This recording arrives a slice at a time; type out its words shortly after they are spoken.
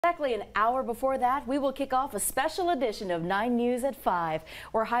Exactly an hour before that, we will kick off a special edition of 9 News at 5.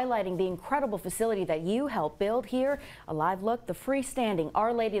 We're highlighting the incredible facility that you helped build here. A live look, the freestanding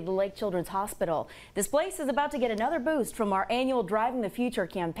Our Lady of the Lake Children's Hospital. This place is about to get another boost from our annual Driving the Future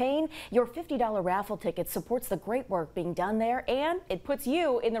campaign. Your $50 raffle ticket supports the great work being done there, and it puts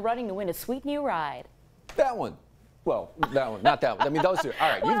you in the running to win a sweet new ride. That one. Well, that one, not that one. I mean, those two. All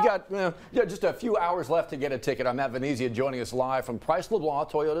right, you've got just a few hours left to get a ticket. I'm Matt Venezia, joining us live from Price LeBlanc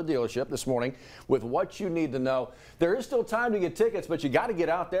Toyota dealership this morning with what you need to know. There is still time to get tickets, but you got to get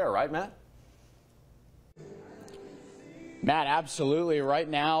out there, right, Matt? Matt, absolutely. Right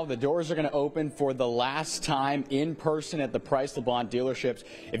now, the doors are going to open for the last time in person at the Price LeBlanc dealerships.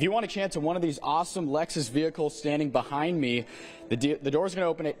 If you want a chance at one of these awesome Lexus vehicles standing behind me, the doors are going to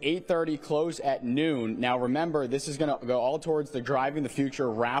open at 8:30, close at noon. Now, remember, this is going to go all towards the Driving the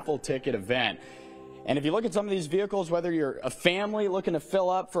Future raffle ticket event. And if you look at some of these vehicles, whether you're a family looking to fill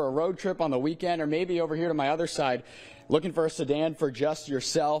up for a road trip on the weekend, or maybe over here to my other side, looking for a sedan for just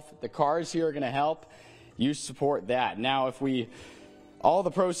yourself, the cars here are going to help you support that. Now, all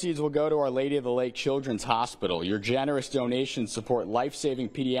the proceeds will go to Our Lady of the Lake Children's Hospital. Your generous donations support life-saving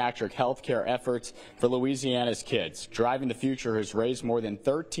pediatric health care efforts for Louisiana's kids. Driving the Future has raised more than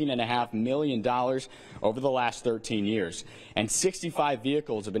 $13.5 million over the last 13 years, and 65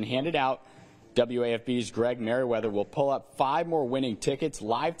 vehicles have been handed out. WAFB's Greg Merriweather will pull up 5 more winning tickets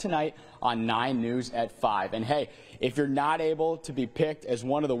live tonight on 9 News at 5. And hey, if you're not able to be picked as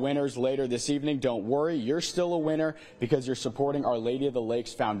one of the winners later this evening, don't worry. You're still a winner because you're supporting Our Lady of the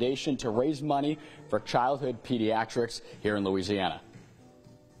Lakes Foundation to raise money for childhood pediatrics here in Louisiana.